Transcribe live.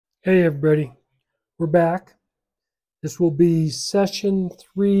Hey everybody, we're back. This will be session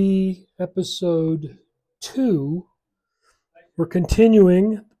 3, episode 2. We're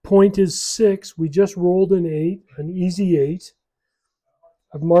continuing. Point is 6. We just rolled an 8, an easy 8.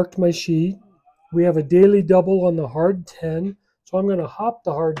 I've marked my sheet. We have a daily double on the hard 10, so I'm going to hop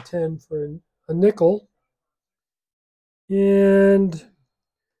the hard 10 for a nickel. And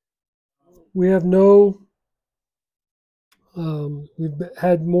we have we've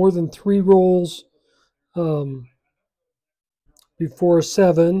had more than 3 rolls before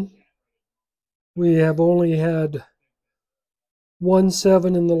 7. We have only had 1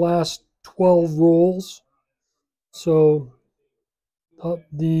 7 in the last 12 rolls. So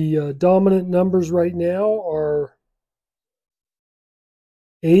the dominant numbers right now are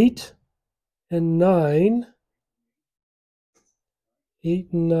 8 and 9.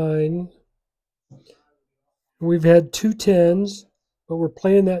 8 and 9. We've had 2 10s, but we're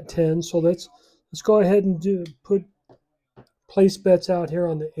playing that 10. So let's go ahead and put place bets out here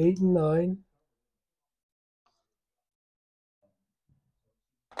on the 8 and 9.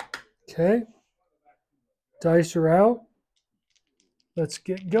 Okay. Dice are out. Let's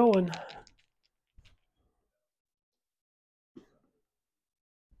get going.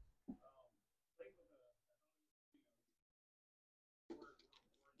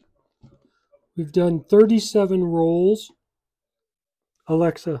 We've done 37 rolls.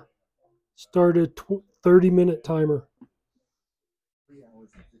 Alexa, start a 30-minute timer. 3 hours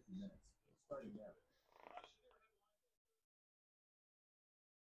and 50 minutes. Starting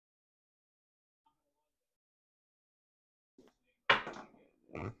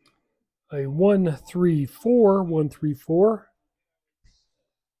now. A 1 3 4 1 3 4.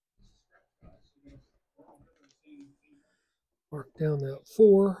 Mark down that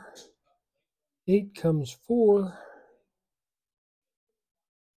 4. 8 comes 4.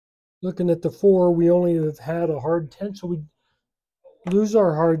 Looking at the 4, we only have had a hard 10, so we lose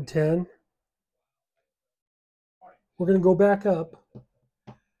our hard 10. We're going to go back up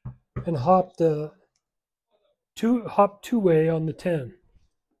and hop two-way on the 10.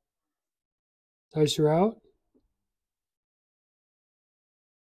 Dice are out.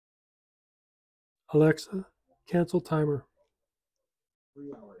 Alexa, cancel timer.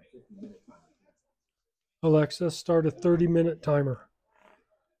 3 hour and 50 minute timer. Alexa, start a 30-minute timer.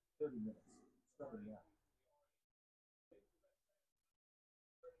 30 minutes. Starting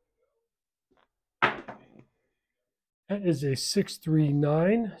now. That is a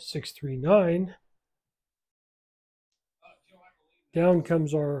 639. 639. Down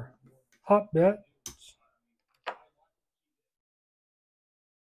comes our hot bet.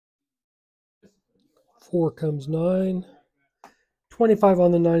 4 comes 9. 25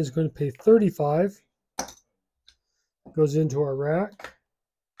 on the 9 is going to pay 35. Goes into our rack.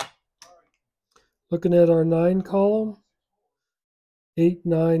 Looking at our 9 column, 8,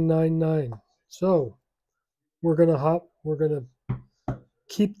 9, 9, 9. So we're going to hop. We're going to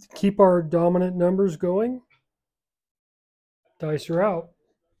keep our dominant numbers going. Dice are out.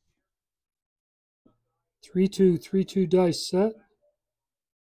 3 2 3 2 dice set.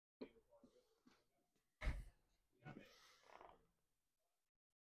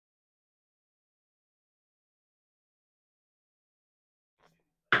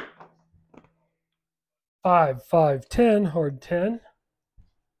 Five, 5, 10, hard 10.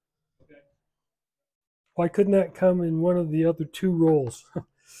 Why couldn't that come in one of the other 2 rolls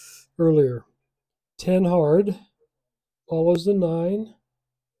earlier? 10 hard, follows the 9.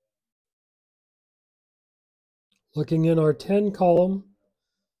 Looking in our 10 column,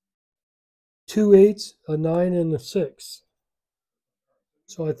 2 8s, a 9, and a 6.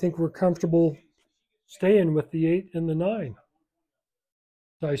 So I think we're comfortable staying with the 8 and the 9.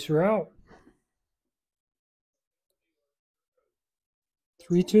 Dice are out.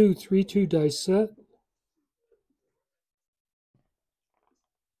 3 2 3 2 dice set.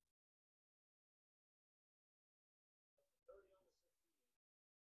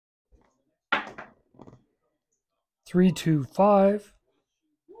 Three, 2, 5.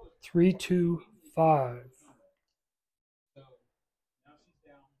 3 2 5.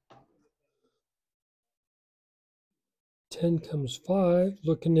 Ten comes 5.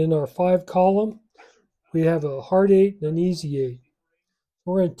 Looking in our 5 column, we have a hard 8 and an easy 8.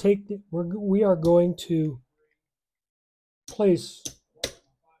 We're going to we are going to place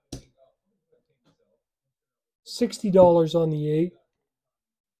 $60 on the 8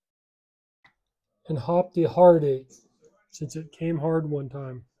 and hop the hard 8 since it came hard one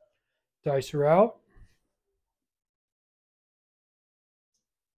time. Dice are out.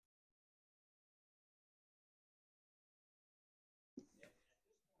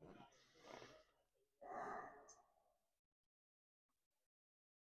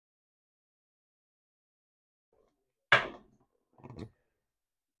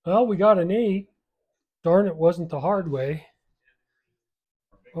 Well, we got an 8. Darn, it wasn't the hard way.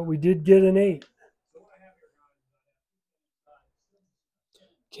 But we did get an 8.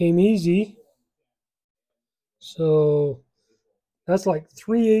 Came easy. So that's like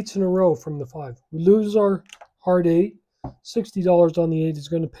 3 8s in a row from the 5. We lose our hard 8. $60 on the 8 is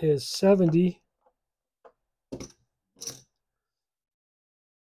going to pay us 70.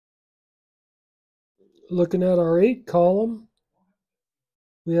 Looking at our 8 column,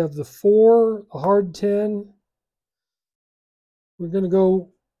 we have the 4, a hard 10. We're going to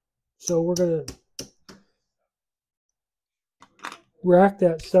go, so we're going to rack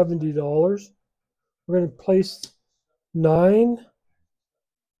that $70. We're going to place 9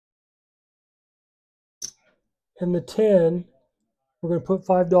 and the 10. We're going to put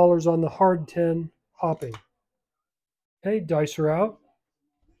 $5 on the hard 10 hopping. Okay, dice are out.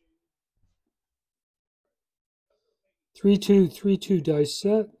 3 2 3 2 dice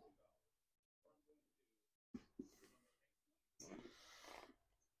set.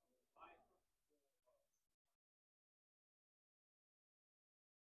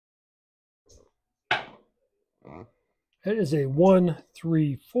 That is a 1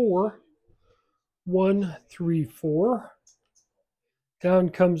 3 4. 1 3 4. Down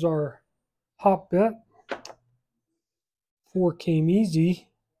comes our hop bet. 4 came easy.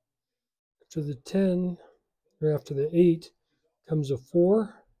 After the 10, or after the 8, comes a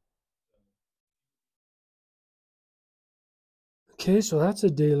 4. Okay, so that's a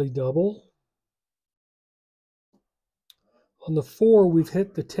daily double. On the 4, we've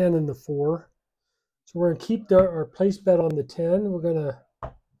hit the 10 and the 4. So we're going to keep our place bet on the 10. We're going to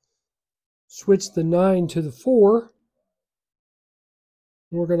switch the 9 to the 4.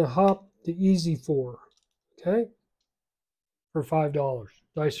 And we're going to hop the easy 4. Okay? For $5.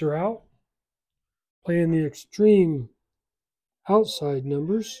 Dice are out. Playing the extreme outside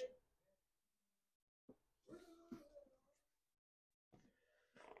numbers.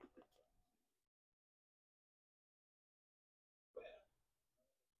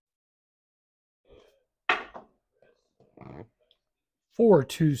 Four,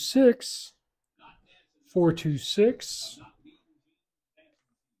 2, 6. 4 2 6.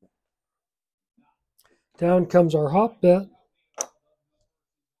 Down comes our hop bet.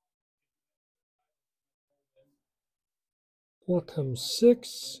 4 comes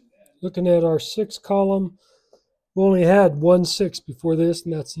 6. Looking at our 6 column, we only had 1 6 before this,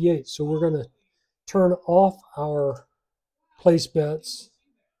 and that's the 8. So we're going to turn off our place bets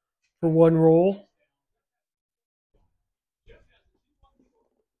for 1 roll.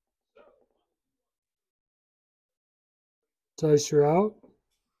 Dice are out.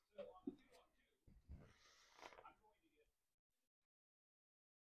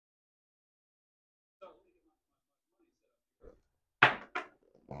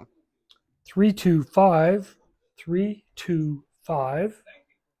 Three, 2, 5. 3 2 5.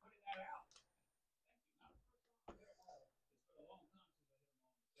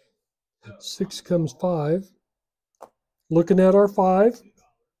 Six comes 5. Looking at our 5,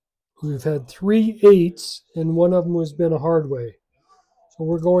 we've had 3 8s, and one of them has been a hard way. So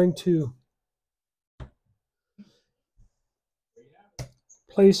we're going to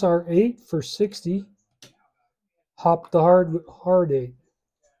place our 8 for 60. Hop the hard 8.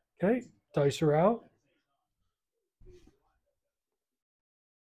 Okay, dice are out.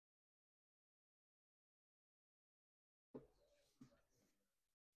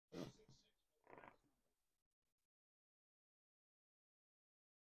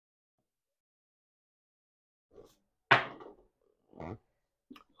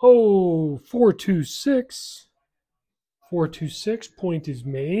 Oh, 4 2 6. 4 2 6. Point is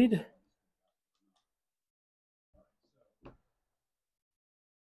made.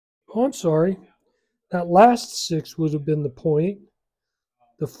 Oh, I'm sorry. That last 6 would have been the point.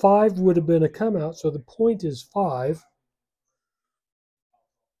 The 5 would have been a come out, so the point is 5.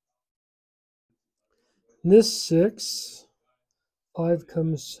 And this 6, 5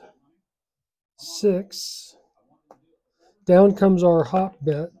 comes 6. Down comes our hop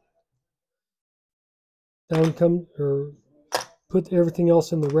bet. Down comes, or put everything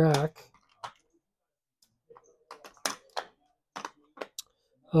else in the rack.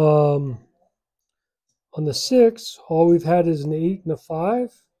 On the 6, all we've had is an 8 and a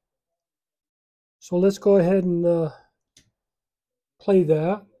 5. So let's go ahead and play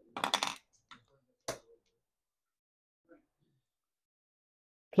that.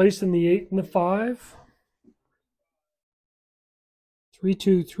 Placing the 8 and the 5. 3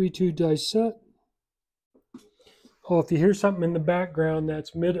 2 3 2 dice set. Oh, if you hear something in the background,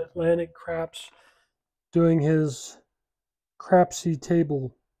 that's Mid-Atlantic Craps doing his crapsy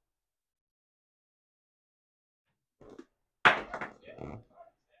table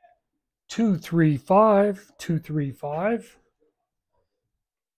 2, 3, 5, 2, 3, 5.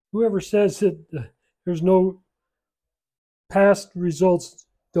 Whoever says that there's no past results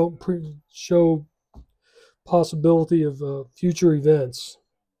don't show possibility of future events.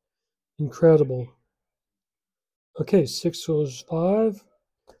 Incredible. Okay, 6 goes 5.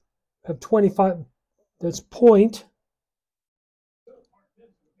 Have 25. That's point.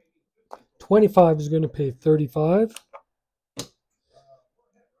 25 is going to pay 35.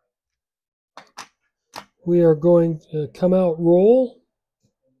 We are going to come out roll.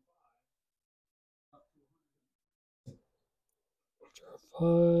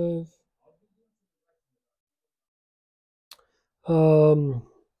 Five.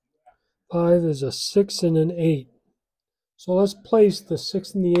 5 is a 6 and an 8. So let's place the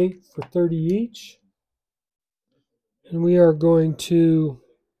 6 and the 8 for 30 each. And we are going to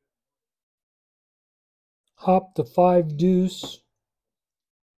hop the 5 deuce.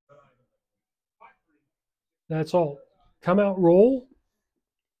 That's all. Come out roll.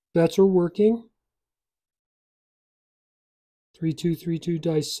 Bets are working. 3, 2, 3, 2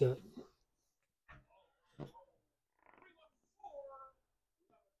 dice set.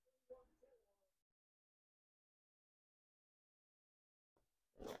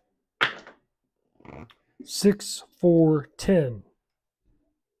 Six, 4, 10.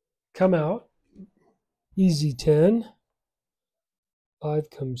 Come out. Easy 10. 5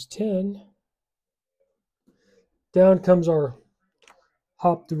 comes 10. Down comes our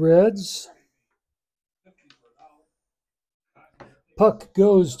hop the reds. Puck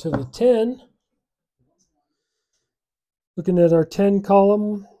goes to the 10. Looking at our 10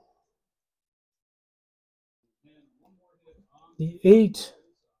 column. The 8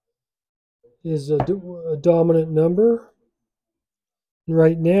 is a dominant number. And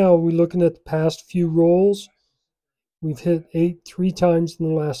right now, we're looking at the past few rolls. We've hit 8 3 times in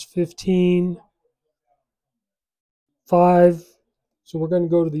the last 15. 5. So we're going to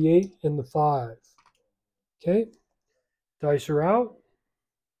go to the 8 and the 5. Okay. Dice are out.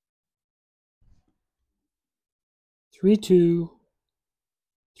 3, 2.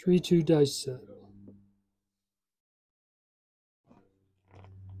 3, 2 dice set.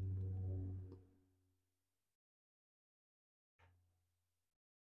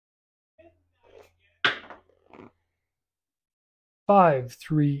 Five,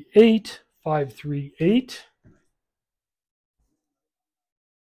 3, 8. 5, 3, 8.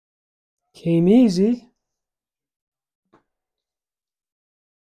 Came easy.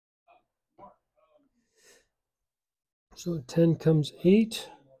 So 10 comes 8.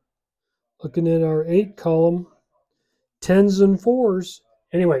 Looking at our 8 column, 10s and 4s.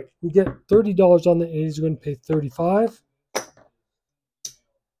 Anyway, we get $30 on the 8. He's going to pay 35.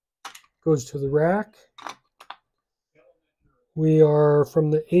 Goes to the rack. We are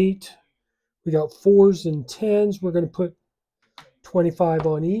from the 8. We got 4s and 10s. We're going to put 25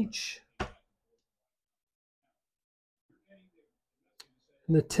 on each.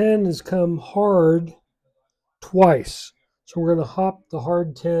 And the 10 has come hard twice. So we're going to hop the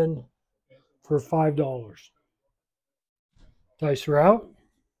hard 10 for $5. Dice are out.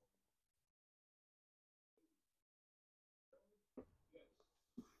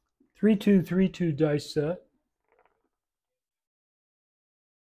 3, 2, 3, 2 dice set.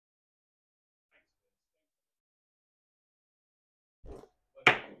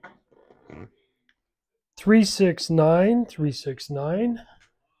 3, 6, 9. 3, 6, 9.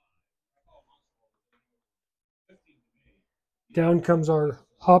 Down comes our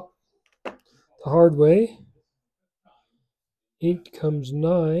hop the hard way. 8 comes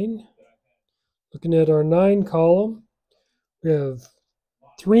 9. Looking at our 9 column, we have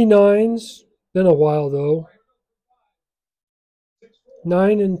 3 9s. Been a while though.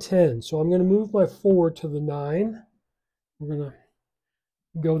 9 and 10. So I'm going to move my 4 to the 9. We're going to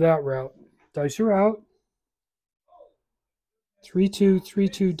go that route. Dice are out. 3, 2, 3,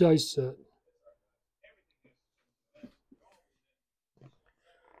 2 dice set.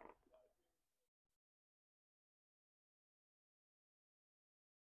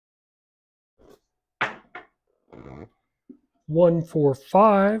 One, 4,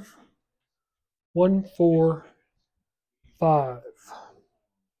 5. 1, 4, 5.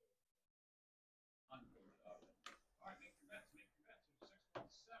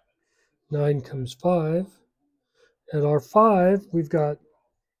 Nine comes 5. At our 5, we've got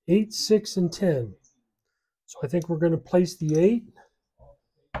 8, 6, and 10. So I think we're going to place the 8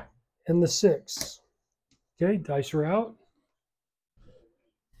 and the 6. Okay, dice are out.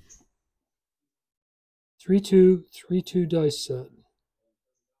 3, 2, 3, 2 dice set.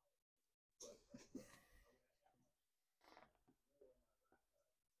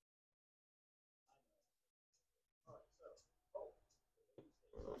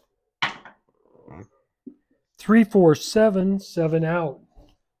 3, 4, 7, 7 out.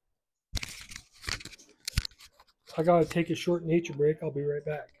 I gotta take a short nature break. I'll be right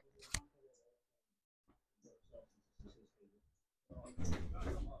back.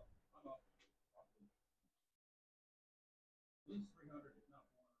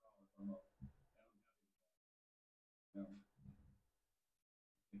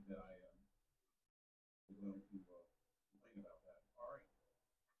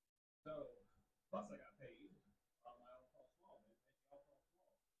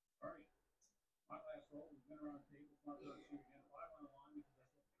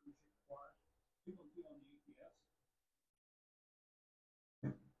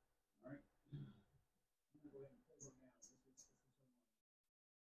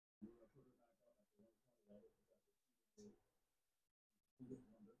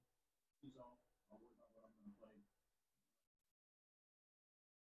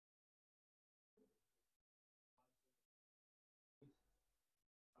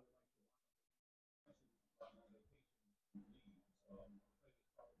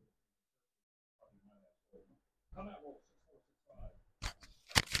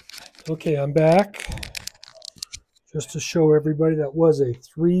 Okay, I'm back. Just to show everybody, that was a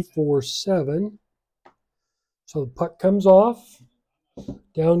 3, 4, 7. So the putt comes off.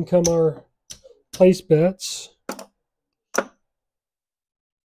 Down come our place bets. And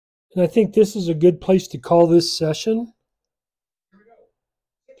I think this is a good place to call this session.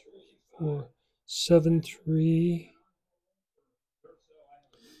 4, 7, 3.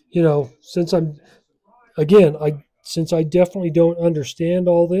 You know, since I definitely don't understand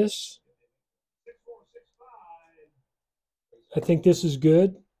all this, I think this is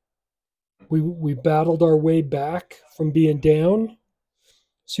good. We battled our way back from being down.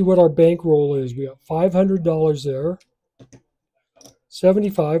 See what our bankroll is. We got $500 there.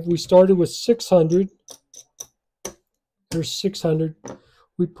 75. We started with 600. There's 600.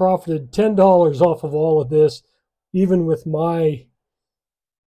 We profited $10 off of all of this, even with my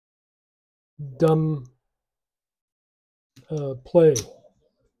dumb play.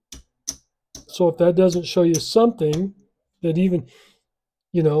 So if that doesn't show you something, that even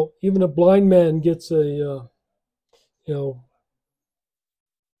a blind man gets a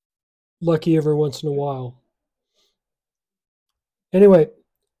lucky every once in a while. Anyway,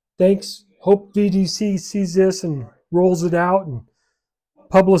 thanks. Hope VDC sees this and rolls it out and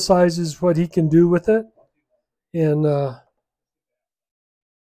publicizes what he can do with it. And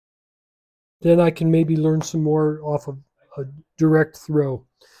then I can maybe learn some more off of a direct throw.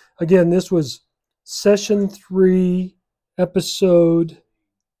 Again, this was session 3, episode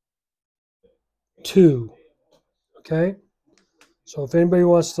 2. Okay? So if anybody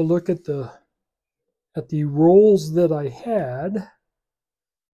wants to look at the rolls that I had,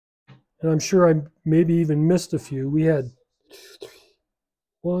 and I'm sure I maybe even missed a few. We had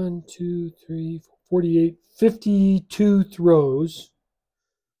 1, 2, 3, 48, 52 throws.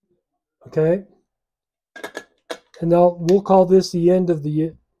 Okay? And now we'll call this the end of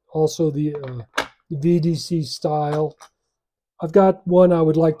the VDC style. I've got one I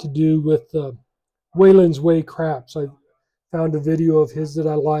would like to do with Waylon's Way Craps. I found a video of his that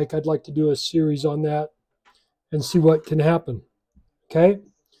I like. I'd like to do a series on that and see what can happen. Okay?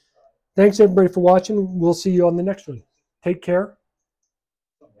 Thanks everybody for watching. We'll see you on the next one. Take care.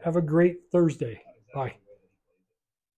 Have a great Thursday. Bye.